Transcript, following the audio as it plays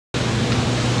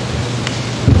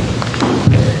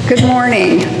Good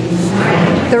morning.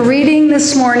 The reading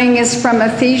this morning is from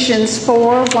Ephesians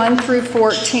 4, 1 through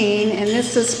 14, and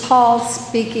this is Paul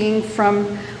speaking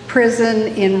from prison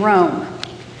in Rome.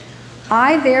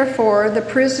 I, therefore, the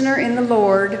prisoner in the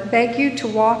Lord, beg you to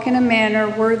walk in a manner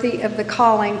worthy of the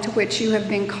calling to which you have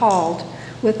been called,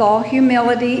 with all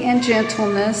humility and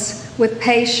gentleness, with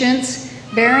patience,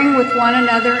 bearing with one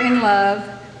another in love,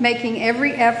 making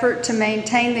every effort to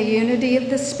maintain the unity of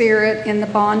the Spirit in the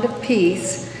bond of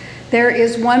peace. There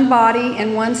is one body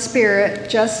and one Spirit,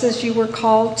 just as you were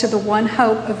called to the one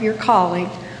hope of your calling,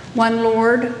 one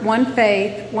Lord, one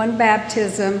faith, one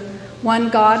baptism, one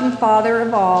God and Father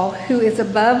of all, who is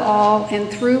above all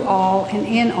and through all and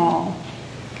in all.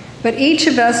 But each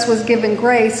of us was given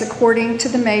grace according to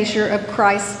the measure of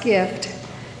Christ's gift.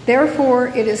 Therefore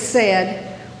it is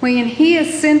said, when he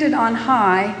ascended on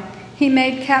high, he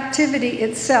made captivity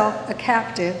itself a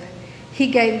captive. He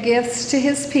gave gifts to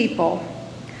his people.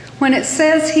 When it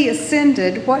says he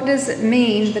ascended, what does it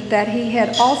mean but that he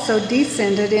had also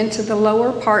descended into the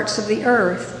lower parts of the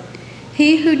earth?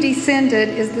 He who descended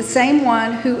is the same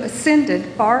one who ascended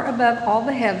far above all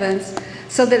the heavens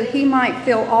so that he might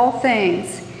fill all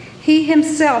things. He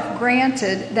himself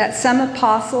granted that some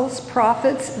apostles,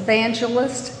 prophets,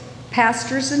 evangelists,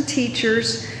 pastors, and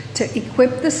teachers to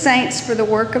equip the saints for the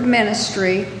work of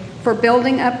ministry, for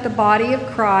building up the body of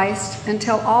Christ,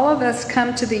 until all of us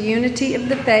come to the unity of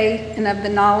the faith and of the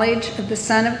knowledge of the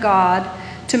Son of God,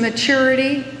 to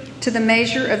maturity, to the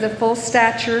measure of the full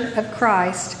stature of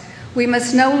Christ. We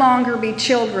must no longer be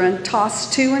children,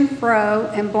 tossed to and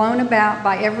fro and blown about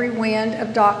by every wind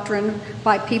of doctrine,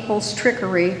 by people's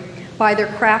trickery, by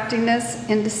their craftiness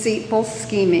and deceitful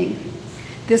scheming.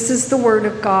 This is the word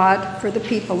of God for the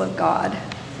people of God.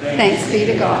 Thanks be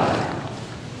to God.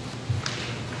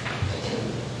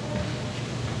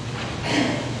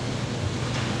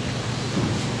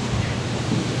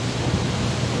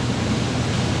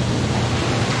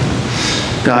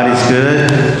 God is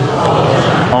good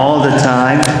all the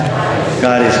time.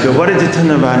 God is good. Why don't you turn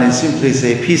around and simply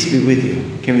say, peace be with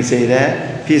you. Can we say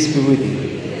that? Peace be with you.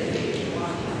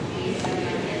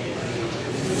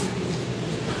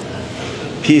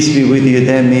 Peace be with you.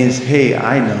 That means, hey,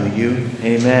 I know you.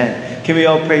 Amen. Can we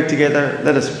all pray together?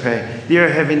 Let us pray. Dear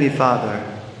Heavenly Father,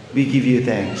 we give you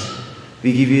thanks.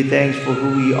 We give you thanks for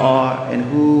who we are and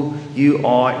who you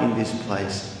are in this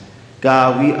place.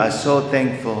 God, we are so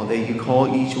thankful that you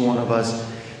call each one of us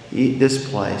this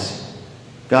place.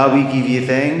 God, we give you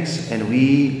thanks and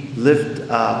we lift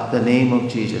up the name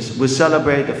of Jesus. We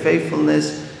celebrate the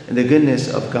faithfulness and the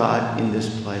goodness of God in this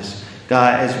place.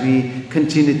 God, as we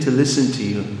continue to listen to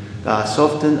you, God,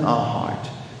 soften our heart.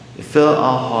 Fill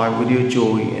our heart with your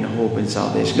joy and hope and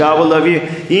salvation. God, we love you.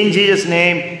 In Jesus'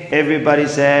 name, everybody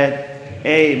said,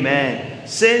 amen.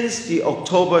 Since the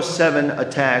October 7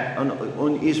 attack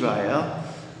on Israel,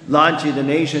 launching the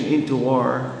nation into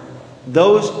war,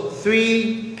 those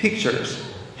three pictures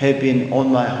have been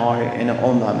on my heart and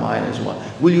on my mind as well.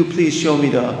 Will you please show me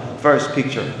the first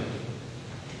picture?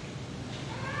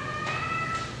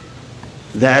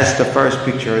 That's the first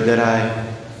picture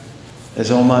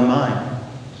that's on my mind.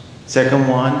 Second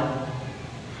one,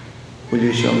 will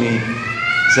you show me?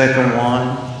 Second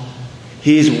one,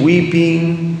 he's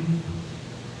weeping.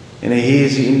 And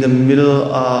he's in the middle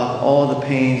of all the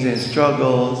pains and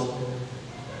struggles.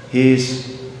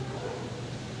 He's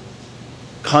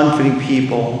comforting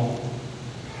people.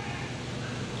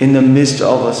 In the midst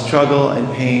of a struggle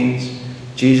and pains,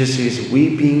 Jesus is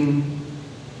weeping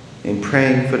and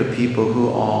praying for the people who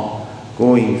are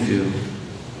going through.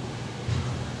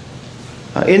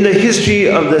 In the history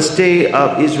of the state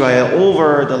of Israel,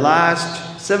 over the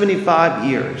last 75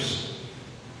 years,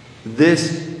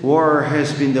 this war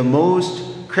has been the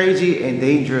most crazy and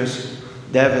dangerous,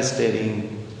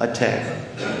 devastating attack.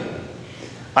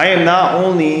 I am not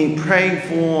only praying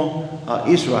for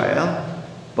Israel,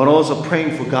 but also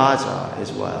praying for Gaza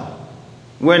as well.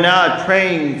 We're not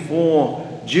praying for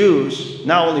Jews,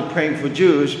 not only praying for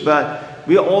Jews, but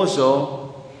we're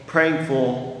also praying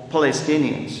for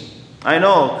Palestinians. I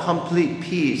know complete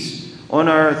peace on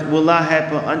earth will not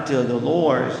happen until the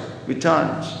Lord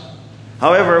returns.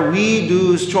 However, we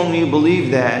do strongly believe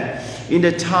that in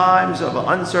the times of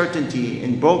uncertainty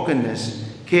and brokenness,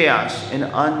 chaos and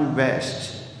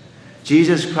unrest,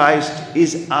 Jesus Christ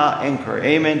is our anchor.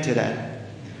 Amen to that.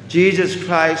 Jesus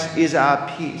Christ is our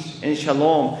peace and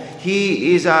shalom.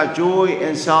 He is our joy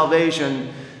and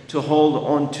salvation to hold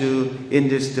on to in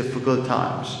these difficult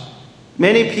times.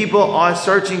 Many people are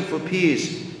searching for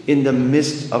peace in the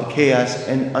midst of chaos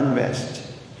and unrest.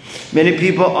 Many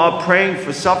people are praying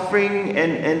for suffering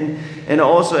and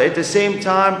also at the same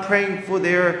time praying for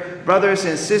their brothers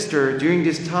and sisters during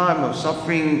this time of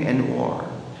suffering and war.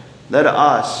 Let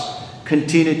us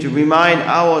continue to remind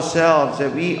ourselves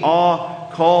that we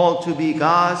are called to be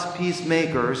God's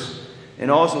peacemakers, and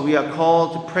also we are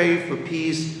called to pray for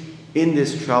peace in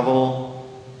this trouble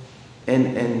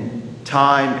and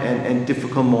time and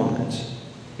difficult moments.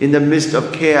 In the midst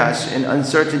of chaos and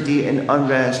uncertainty and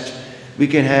unrest, we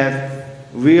can have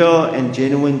real and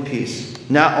genuine peace,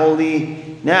 not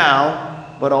only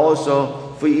now, but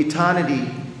also for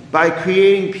eternity, by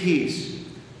creating peace,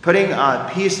 putting our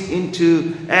peace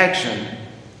into action,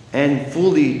 and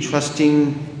fully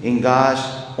trusting in God's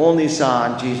only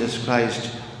Son, Jesus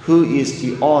Christ, who is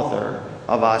the author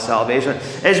of our salvation.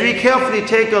 As we carefully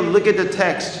take a look at the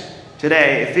text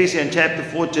today, Ephesians chapter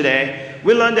 4 today,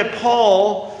 we learn that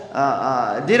Paul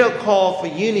did a call for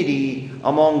unity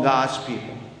among God's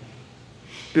people.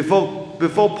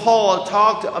 Before Paul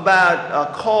talked about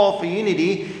a call for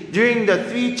unity, during the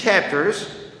 3 chapters,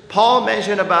 Paul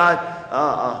mentioned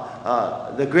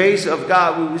about the grace of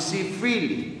God we receive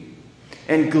freely,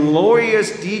 and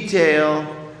glorious detail,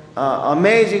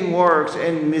 amazing works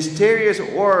and mysterious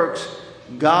works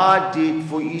God did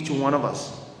for each one of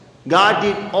us. God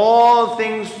did all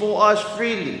things for us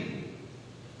freely.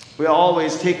 We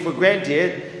always take for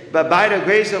granted, but by the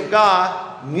grace of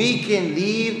God, we can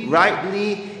live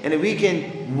rightly and we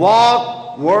can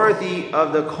walk worthy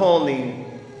of the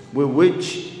calling with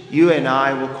which you and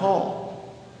I were called.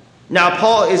 Now,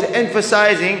 Paul is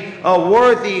emphasizing a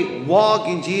worthy walk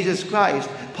in Jesus Christ.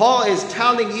 Paul is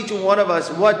telling each one of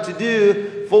us what to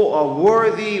do for a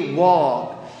worthy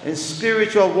walk and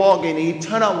spiritual walk and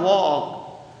eternal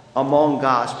walk among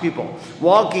God's people.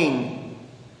 Walking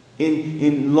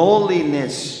in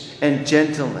lowliness and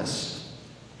gentleness,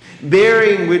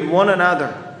 bearing with one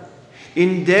another,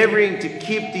 endeavoring to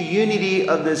keep the unity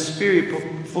of the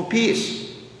Spirit for peace.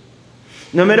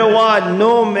 No matter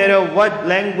what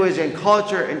language and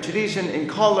culture and tradition and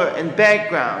color and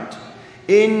background,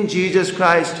 in Jesus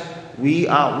Christ we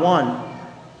are one.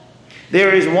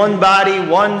 There is one body,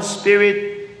 one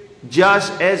Spirit,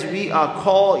 just as we are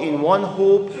called in one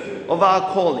hope of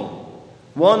our calling.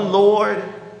 One Lord,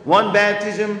 one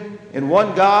baptism, and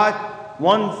one God,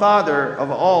 one Father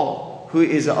of all, who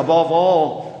is above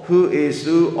all, who is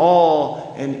through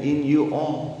all, and in you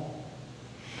all.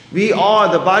 We are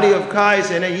the body of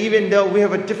Christ, and even though we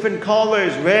have different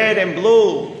colors, red and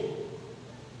blue,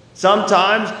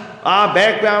 sometimes our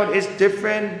background is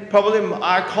different, probably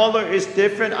our color is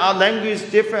different, our language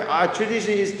is different, our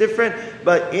tradition is different,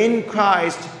 but in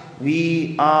Christ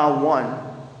we are one.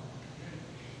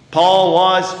 Paul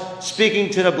was speaking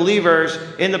to the believers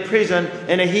in the prison,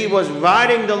 and he was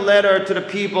writing the letter to the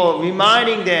people,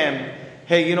 reminding them,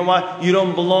 hey, you know what? You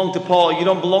don't belong to Paul. You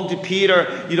don't belong to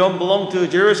Peter. You don't belong to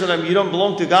Jerusalem. You don't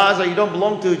belong to Gaza. You don't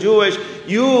belong to Jewish.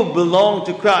 You belong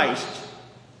to Christ.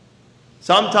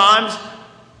 Sometimes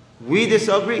we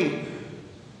disagree.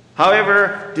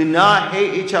 However, do not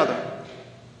hate each other.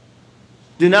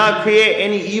 Do not create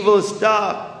any evil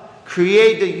stuff.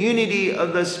 Create the unity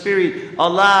of the Spirit.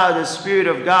 Allow the Spirit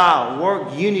of God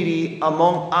work unity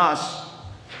among us.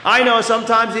 I know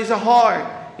sometimes it's hard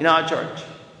in our church.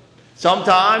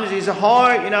 Sometimes it's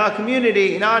hard in our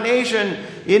community, in our nation,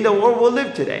 in the world we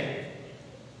live today.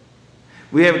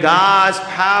 We have God's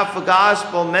powerful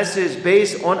gospel message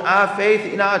based on our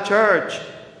faith in our church,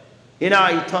 in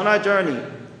our eternal journey.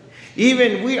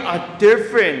 Even we are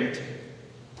different.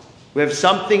 We have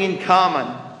something in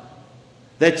common.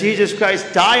 That Jesus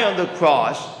Christ died on the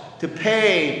cross to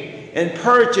pay and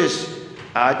purchase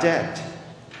our debt.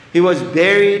 He was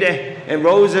buried and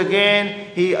rose again.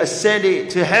 He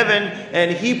ascended to heaven, and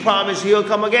he promised he'll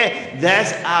come again.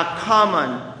 That's our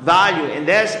common value, and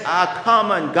that's our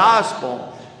common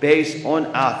gospel based on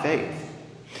our faith.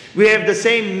 We have the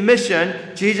same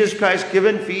mission Jesus Christ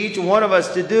given for each one of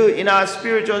us to do in our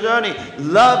spiritual journey.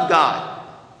 Love God.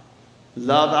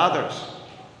 Love others.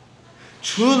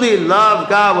 Truly love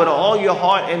God with all your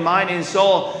heart and mind and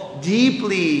soul.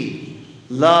 Deeply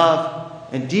love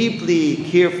and deeply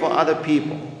care for other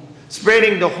people.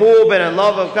 Spreading the hope and the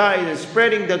love of God and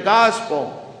spreading the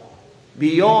gospel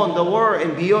beyond the world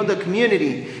and beyond the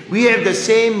community. We have the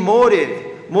same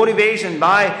motivation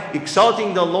by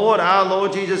exalting the Lord, our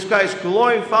Lord Jesus Christ,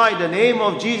 glorifying the name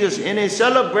of Jesus and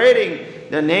celebrating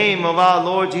the name of our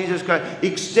Lord Jesus Christ,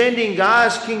 extending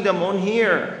God's kingdom on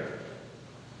here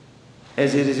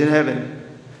as it is in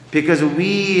heaven, because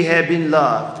we have been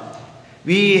loved.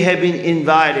 We have been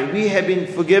invited, we have been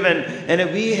forgiven,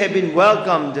 and we have been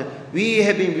welcomed, we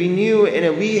have been renewed,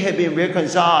 and we have been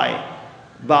reconciled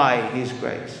by His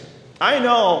grace. I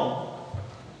know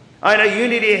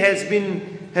unity has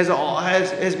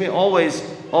been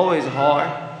always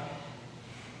hard.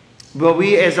 But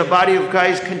we as a body of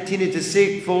Christ continue to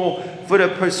seek for the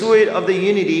pursuit of the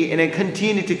unity and then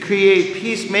continue to create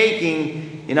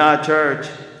peacemaking in our church,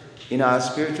 in our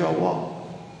spiritual walk.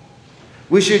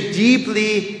 We should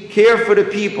deeply care for the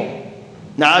people,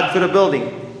 not for the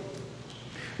building.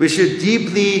 We should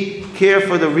deeply care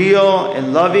for the real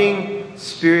and loving,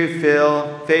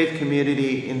 spirit-filled faith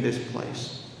community in this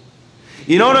place.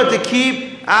 In order to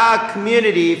keep our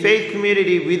community, faith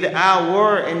community, without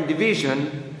war and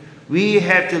division, we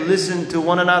have to listen to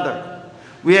one another.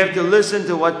 We have to listen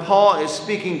to what Paul is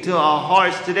speaking to our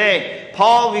hearts today.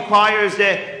 Paul requires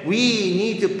that we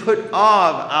need to put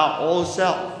off our old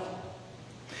self.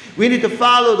 We need to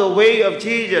follow the way of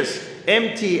Jesus,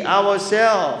 empty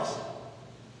ourselves.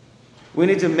 We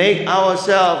need to make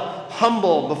ourselves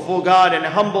humble before God and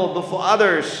humble before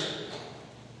others.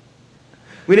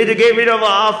 We need to get rid of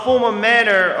our former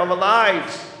manner of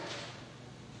lives.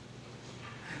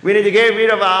 We need to get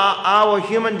rid of our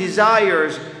human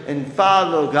desires and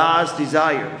follow God's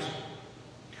desires.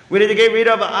 We need to get rid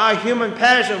of our human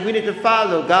passion. We need to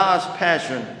follow God's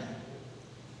passion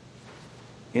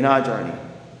in our journey.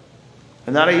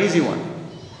 And not an easy one.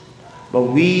 But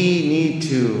we need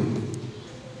to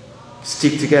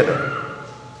stick together.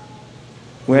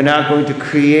 We're not going to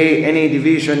create any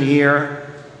division here.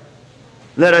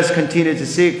 Let us continue to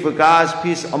seek for God's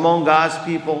peace among God's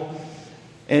people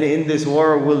and in this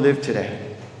world we live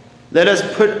today. Let us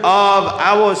put off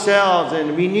ourselves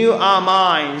and renew our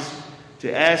minds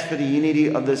to ask for the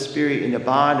unity of the Spirit in the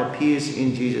bond of peace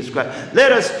in Jesus Christ.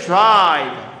 Let us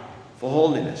strive for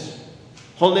holiness.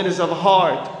 Holiness of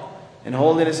heart and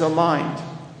holiness of mind.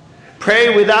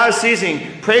 Pray without ceasing.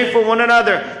 Pray for one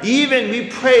another. Even we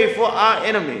pray for our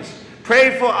enemies.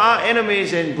 Pray for our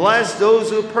enemies and bless those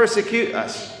who persecute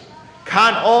us.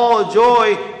 Count all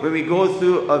joy when we go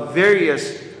through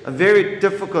very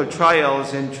difficult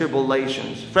trials and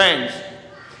tribulations. Friends,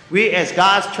 we as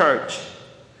God's church,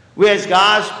 we as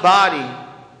God's body,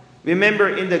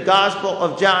 remember in the Gospel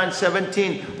of John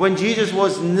 17, when Jesus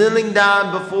was kneeling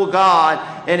down before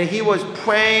God and He was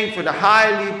praying for the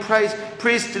highly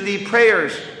priestly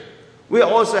prayers, we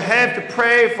also have to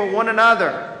pray for one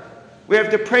another. We have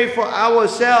to pray for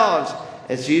ourselves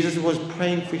as Jesus was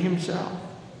praying for Himself.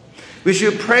 We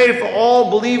should pray for all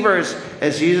believers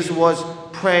as Jesus was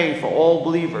praying for all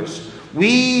believers.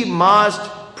 We must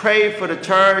pray for the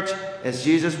church as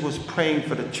Jesus was praying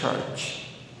for the church.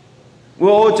 We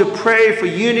ought to pray for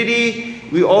unity.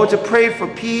 We ought to pray for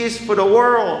peace for the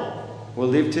world we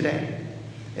live today,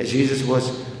 as Jesus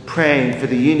was praying for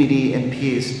the unity and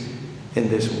peace in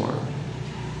this world.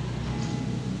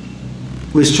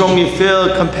 We strongly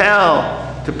feel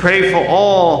compelled to pray for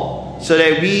all so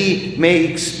that we may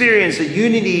experience the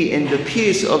unity and the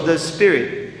peace of the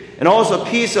Spirit. And also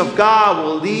peace of God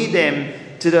will lead them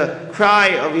to the cry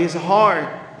of His heart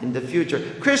in the future.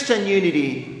 Christian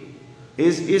unity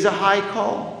is a high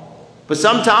call. But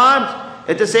sometimes,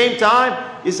 at the same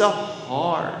time, it's a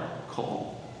hard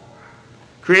call.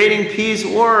 Creating peace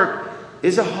work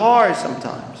is hard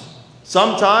sometimes.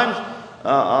 Sometimes,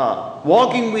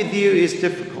 walking with you is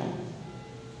difficult.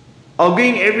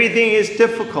 Agreeing everything is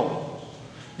difficult.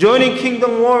 Joining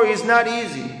kingdom war is not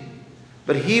easy.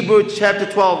 But Hebrews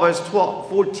chapter 12 verse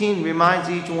 14 reminds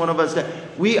each one of us that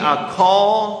we are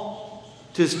called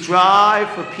to strive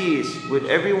for peace with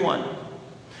everyone.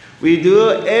 We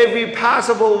do every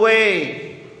possible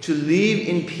way to live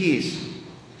in peace,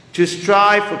 to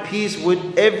strive for peace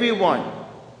with everyone.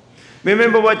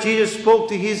 Remember what Jesus spoke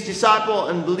to His disciples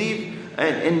and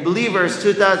believers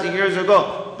 2,000 years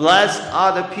ago. Blessed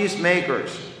are the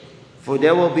peacemakers, for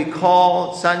they will be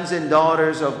called sons and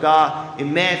daughters of God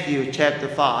in Matthew chapter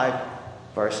 5,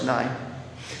 verse 9.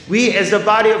 We as the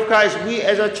body of Christ, we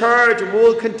as a church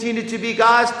will continue to be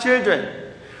God's children.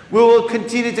 We will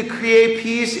continue to create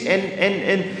peace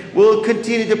and we'll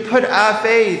continue to put our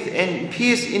faith and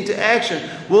peace into action.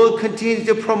 We'll continue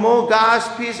to promote God's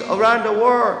peace around the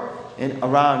world and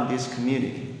around this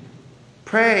community.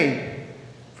 Pray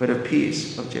for the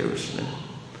peace of Jerusalem.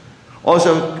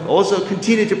 Also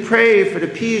continue to pray for the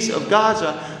peace of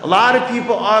Gaza. A lot of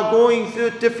people are going through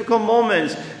difficult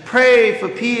moments. Pray for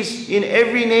peace in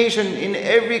every nation, in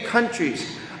every country.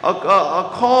 A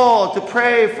call to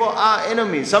pray for our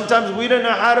enemies. Sometimes we don't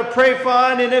know how to pray for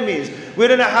our enemies. We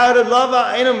don't know how to love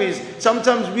our enemies.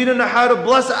 Sometimes we don't know how to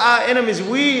bless our enemies.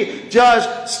 We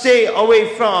just stay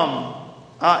away from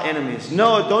our enemies.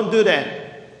 No, don't do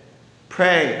that.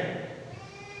 Pray.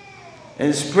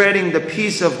 And spreading the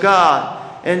peace of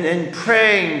God and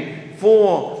praying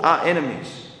for our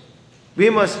enemies. We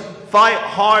must fight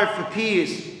hard for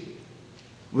peace.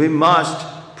 We must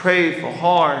pray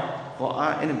hard for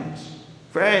our enemies.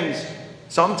 Friends,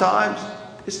 sometimes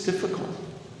it's difficult.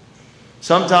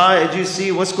 Sometimes, as you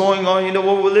see what's going on in the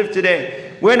world we live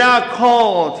today, we're not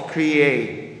called to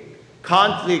create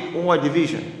conflict or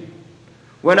division.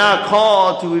 We're not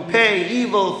called to repay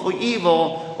evil for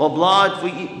evil or blood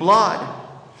for blood.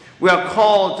 We are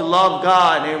called to love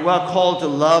God, and we are called to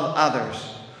love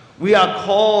others. We are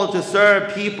called to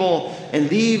serve people and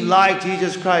live like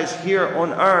Jesus Christ here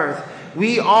on earth.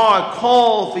 We are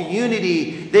called for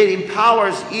unity that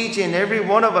empowers each and every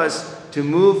one of us to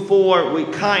move forward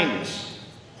with kindness,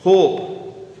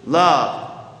 hope,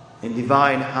 love, and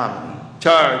divine harmony.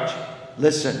 Church,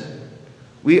 listen.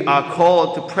 We are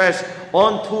called to press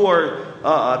on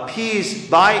toward peace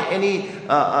by any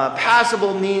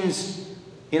possible means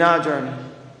in our journey.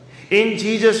 In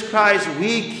Jesus Christ,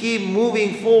 we keep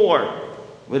moving forward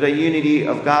with the unity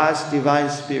of God's divine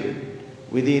spirit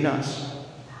within us.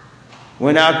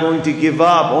 We're not going to give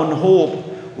up on hope.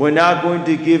 We're not going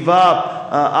to give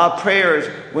up our prayers.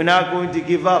 We're not going to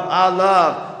give up our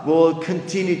love. We'll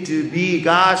continue to be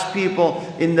God's people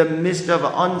in the midst of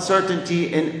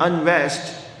uncertainty and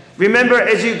unrest. Remember,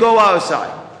 as you go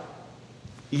outside,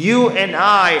 you and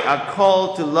I are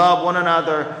called to love one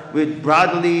another with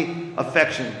brotherly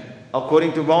affection,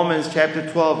 according to Romans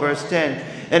chapter 12, verse 10.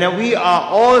 And then we are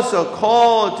also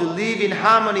called to live in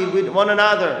harmony with one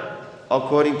another,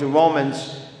 according to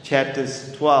Romans chapter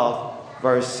 12,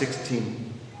 verse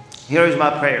 16. Here is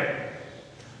my prayer.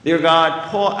 Dear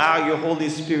God, pour out your Holy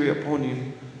Spirit upon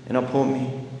you and upon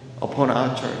me, upon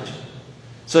our church,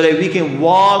 so that we can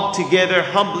walk together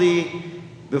humbly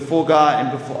before God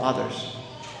and before others.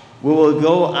 We will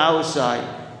go outside,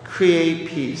 create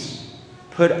peace,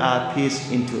 put our peace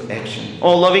into action.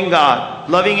 Oh, loving God,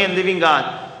 loving and living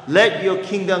God, let your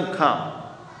kingdom come.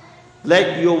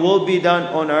 Let your will be done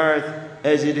on earth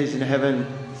as it is in heaven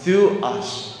through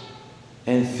us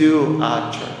and through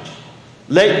our church.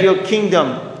 Let your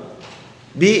kingdom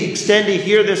be extended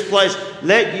here, this place.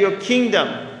 Let your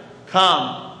kingdom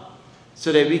come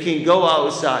so that we can go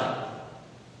outside.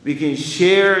 We can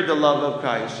share the love of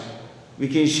Christ. We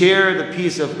can share the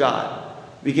peace of God.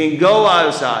 We can go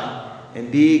outside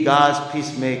and be God's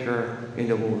peacemaker in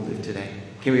the world we live today.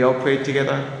 Can we all pray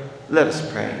together? Let us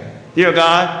pray. Dear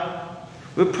God,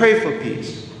 we pray for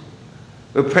peace.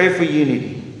 We pray for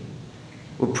unity.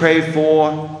 We pray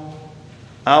for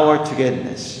our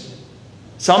togetherness.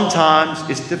 Sometimes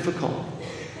it's difficult.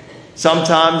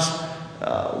 Sometimes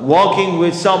walking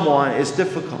with someone is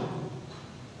difficult.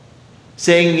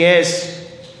 Saying yes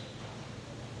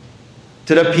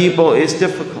to the people is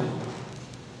difficult.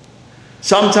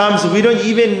 Sometimes we don't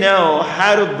even know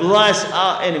how to bless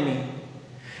our enemy.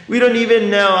 We don't even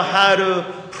know how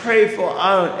to pray for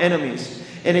our enemies.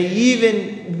 And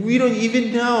we don't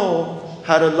even know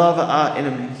how to love our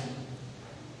enemies.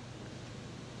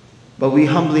 But we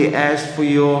humbly ask for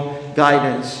your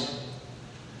guidance.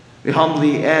 We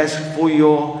humbly ask for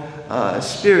your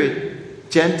spirit,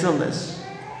 gentleness,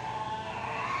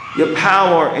 your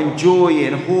power and joy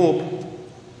and hope.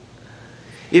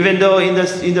 Even though in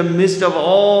the midst of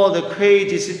all the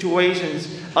crazy situations,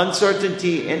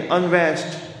 uncertainty and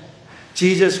unrest,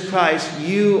 Jesus Christ,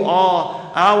 you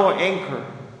are our anchor.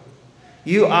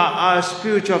 You are our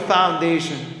spiritual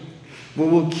foundation. We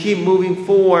will keep moving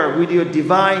forward with your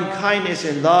divine kindness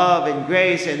and love and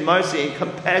grace and mercy and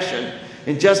compassion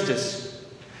and justice.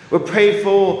 We pray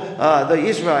for the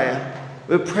Israel.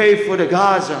 We pray for the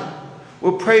Gaza.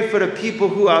 We pray for the people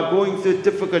who are going through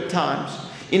difficult times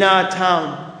in our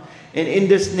town and in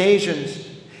these nations,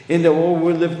 in the world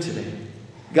we live today.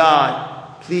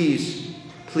 God, please,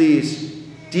 please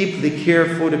deeply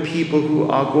care for the people who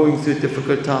are going through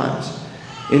difficult times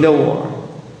in the war.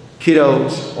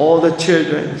 Kiddos, all the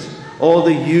children, all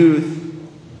the youth,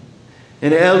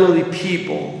 and elderly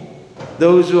people,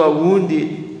 those who are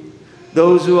wounded,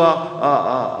 those who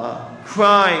are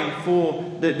crying for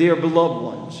their beloved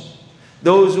ones,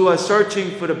 those who are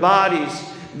searching for the bodies,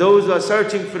 those who are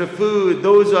searching for the food,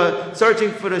 those who are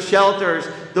searching for the shelters,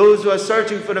 those who are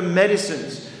searching for the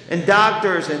medicines, and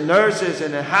doctors and nurses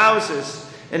and the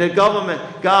houses and the government.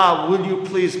 God, will you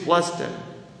please bless them?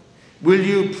 Will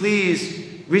you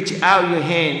please reach out your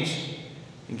hands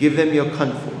and give them your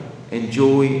comfort and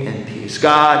joy and peace?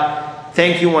 God,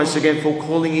 thank you once again for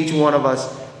calling each one of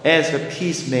us as the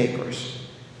peacemakers.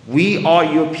 We are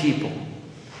your people.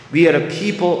 We are the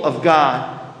people of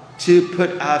God to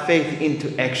put our faith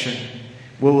into action.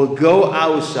 We will go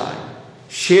outside,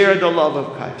 share the love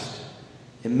of Christ,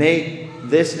 and make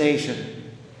this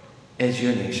nation is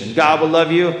your nation. God will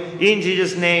love you. In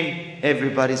Jesus' name,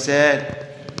 everybody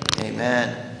said,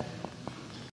 amen.